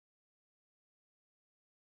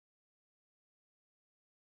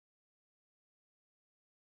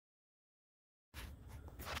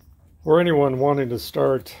For anyone wanting to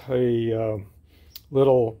start a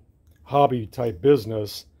little hobby type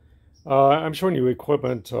business, I'm showing you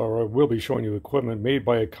equipment, or I will be showing you equipment made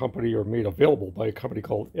by a company or made available by a company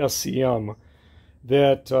called SCM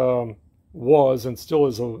that was and still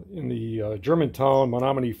is in the Germantown,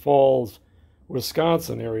 Menominee Falls,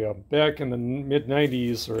 Wisconsin area. Back in the mid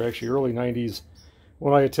 90s, or actually early 90s,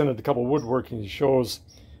 when I attended a couple woodworking shows,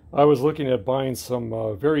 I was looking at buying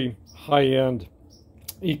some very high-end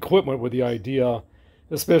equipment with the idea,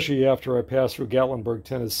 especially after I passed through Gatlinburg,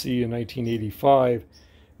 Tennessee in 1985,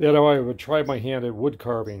 that I would try my hand at wood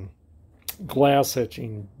carving, glass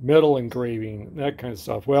etching, metal engraving, that kind of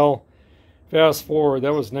stuff. Well, fast forward,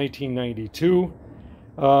 that was 1992.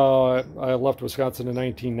 I left Wisconsin in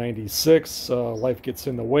 1996. Life gets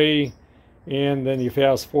in the way. And then you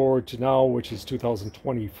fast forward to now, which is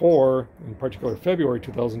 2024, in particular February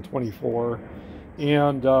 2024.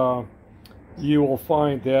 And you will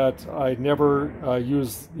find that I never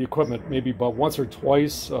used the equipment, maybe but once or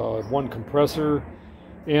twice, one compressor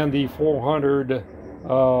and the 400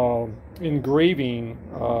 engraving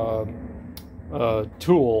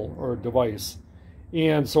tool or device.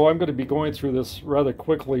 And so I'm going to be going through this rather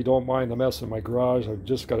quickly. Don't mind the mess in my garage. I've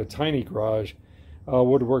just got a tiny garage,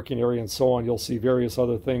 woodworking area and so on. You'll see various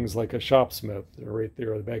other things like a shopsmith right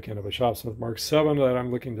there at the back end of a shopsmith Mark 7 that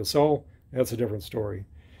I'm looking to sell. That's a different story.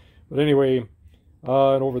 But anyway,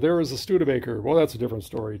 and over there is a Studebaker. Well, that's a different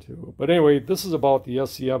story too. But anyway, this is about the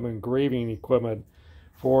SCM engraving equipment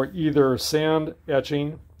for either sand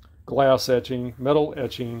etching, glass etching, metal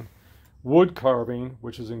etching, wood carving,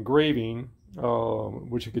 which is engraving,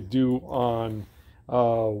 which you could do on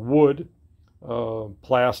wood,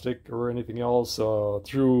 plastic, or anything else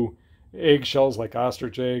through eggshells like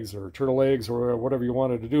ostrich eggs or turtle eggs or whatever you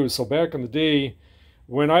wanted to do. So back in the day,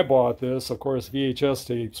 when I bought this, of course, VHS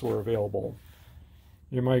tapes were available.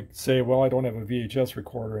 You might say, well, I don't have a VHS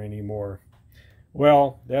recorder anymore.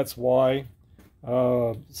 Well, that's why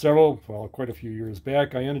quite a few years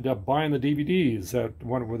back, I ended up buying the DVDs that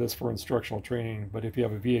went with this for instructional training. But if you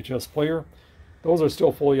have a VHS player, those are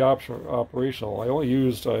still fully operational. I only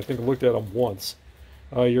used, I think I looked at them once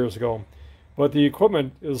years ago. But the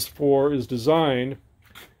equipment is designed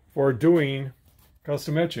for doing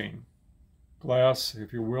custom etching. Glass,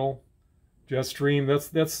 if you will, jet stream, that's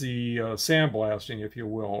the sandblasting, if you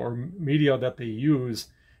will, or media that they use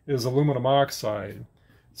is aluminum oxide.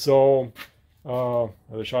 So the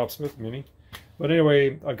Shopsmith Mini. But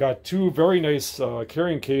anyway, I've got two very nice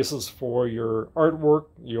carrying cases for your artwork,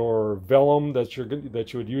 your vellum that you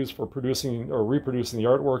would use for producing or reproducing the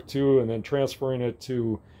artwork to, and then transferring it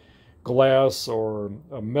to glass or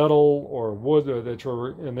metal or wood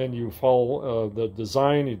and then you follow the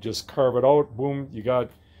design. You just carve it out, boom, you got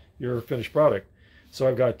your finished product. So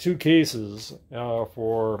I've got two cases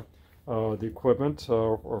for the equipment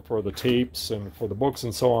or for the tapes and for the books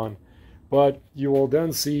and so on. But you will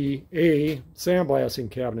then see a sandblasting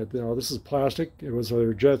cabinet. You know, this is plastic. It was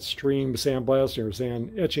a jet stream sandblasting or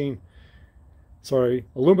sand etching,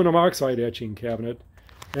 aluminum oxide etching cabinet.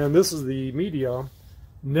 And this is the media.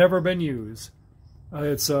 Never been used.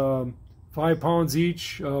 It's 5 pounds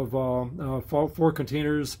each of 4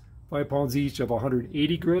 containers, 5 pounds each of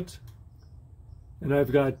 180 grit. And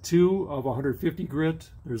I've got 2 of 150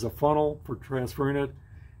 grit. There's a funnel for transferring it.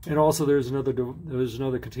 And also there's another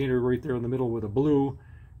container right there in the middle with a blue.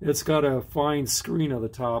 It's got a fine screen on the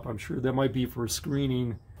top. I'm sure that might be for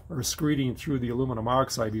screening or screening through the aluminum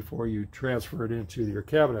oxide before you transfer it into your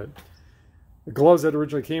cabinet. The gloves that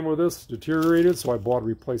originally came with this deteriorated, so I bought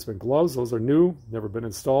replacement gloves. Those are new, never been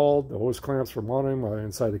installed. The hose clamps for mounting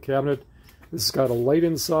inside the cabinet. This has got a light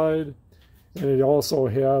inside, and it also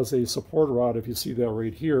has a support rod, if you see that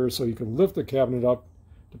right here, so you can lift the cabinet up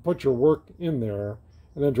to put your work in there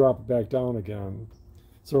and then drop it back down again.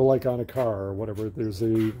 So like on a car or whatever, there's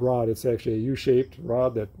a rod. It's actually a U-shaped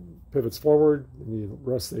rod that pivots forward, and you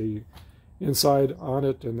rest the inside on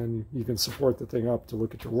it, and then you can support the thing up to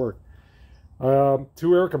look at your work. 2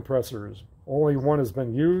 air compressors. Only one has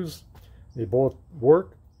been used. They both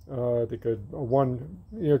work. They could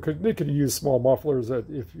use small mufflers that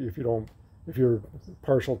if you're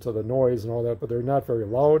partial to the noise and all that, but they're not very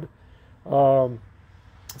loud.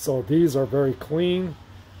 So these are very clean,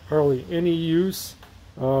 hardly any use.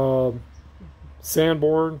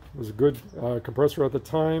 Sanborn was a good compressor at the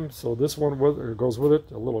time, so this one goes with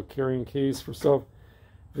it. A little carrying case for stuff.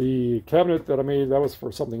 The cabinet that I made, that was for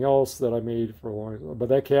something else that I made for a long time. But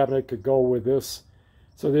that cabinet could go with this.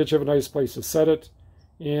 So that you have a nice place to set it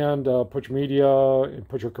and put your media and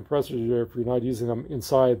put your compressors there if you're not using them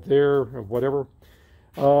inside there or whatever.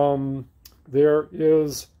 There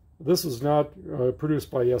is This was not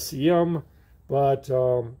produced by SCM, but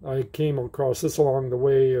I came across this along the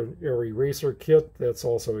way, an air eraser kit that's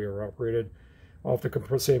also air operated off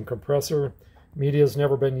the same compressor. Media has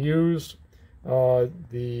never been used. What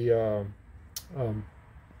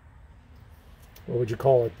would you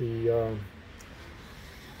call it?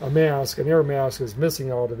 A mask, an air mask is missing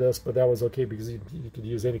out of this, but that was okay because you could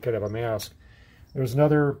use any kind of a mask. There's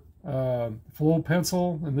another flow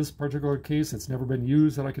pencil in this particular case. It's never been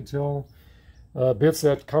used that I can tell. Bits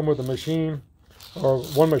that come with the machine, or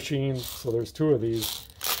one machine, so there's two of these.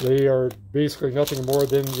 They are basically nothing more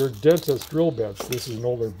than your dentist drill bits. This is an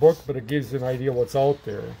older book, but it gives you an idea what's out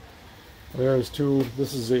there. There's two.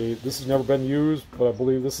 This has never been used, but I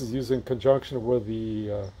believe this is used in conjunction with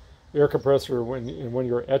the air compressor when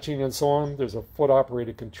you're etching and so on. There's a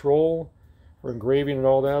foot-operated control for engraving and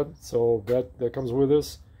all that, so that comes with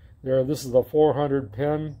this. This is the 400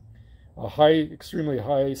 pen, a extremely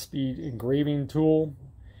high-speed engraving tool.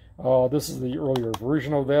 This is the earlier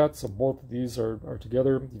version of that, so both of these are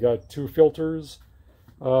together. You got two filters.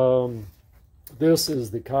 This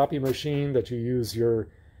is the copy machine that you use your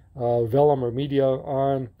vellum or media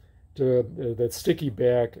on, to that sticky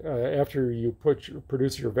back after you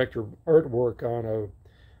produce your vector artwork on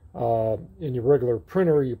in your regular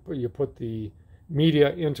printer. You put the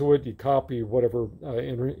media into it, you copy whatever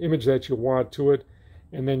image that you want to it,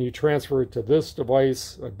 and then you transfer it to this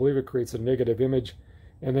device. I believe it creates a negative image,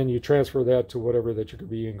 and then you transfer that to whatever that you could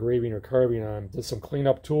be engraving or carving on. There's some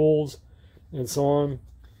cleanup tools and so on.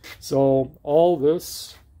 So all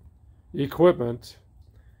this equipment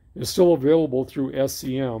is still available through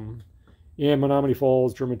SCM in Menominee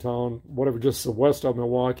Falls, Germantown, whatever, just west of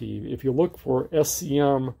Milwaukee. If you look for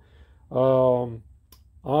SCM on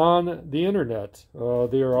the internet,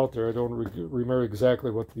 they are out there. I don't remember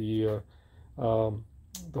exactly what the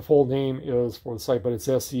full name is for the site, but it's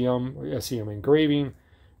SCM Engraving,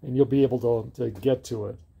 and you'll be able to get to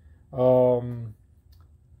it.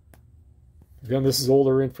 Again, this is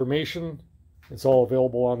older information. It's all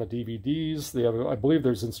available on the DVDs. They have, I believe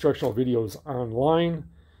there's instructional videos online.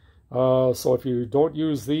 So if you don't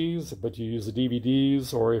use these, but you use the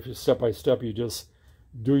DVDs, or if you step by step you just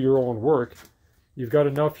do your own work, you've got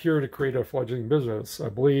enough here to create a fledgling business. I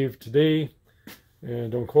believe today,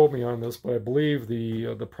 and don't quote me on this, but I believe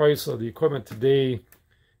the price of the equipment today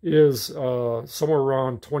is somewhere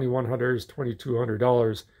around $2,100,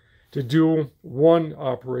 $2,200 to do one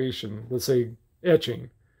operation. Let's say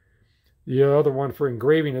etching. The other one for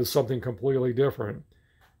engraving is something completely different.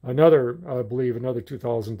 I believe another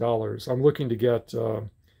 $2,000. I'm looking to get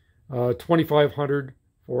 $2,500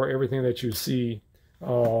 for everything that you see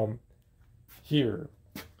here.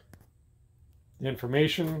 The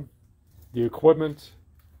information, the equipment,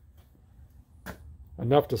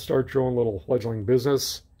 enough to start your own little fledgling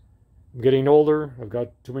business. I'm getting older. I've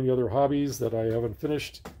got too many other hobbies that I haven't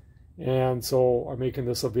finished, and so I'm making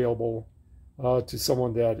this available to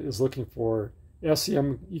someone that is looking for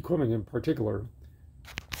SCM equipment in particular.